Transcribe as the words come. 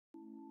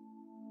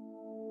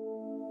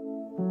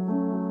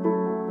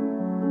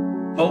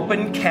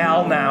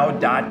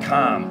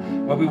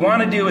OpenCalNow.com. What we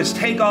want to do is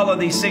take all of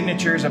these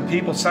signatures of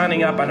people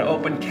signing up on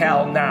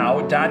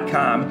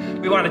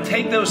OpenCalNow.com. We want to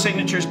take those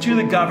signatures to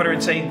the governor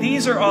and say,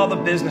 these are all the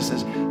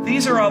businesses,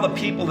 these are all the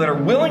people that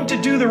are willing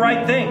to do the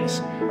right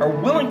things, are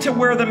willing to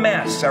wear the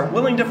masks, are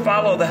willing to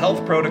follow the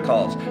health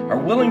protocols, are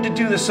willing to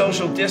do the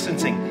social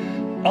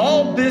distancing.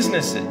 All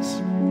businesses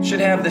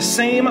should have the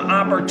same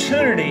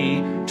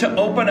opportunity to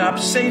open up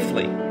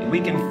safely. We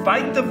can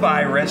fight the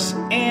virus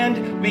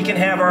and we can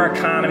have our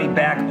economy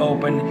back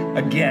open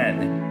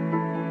again.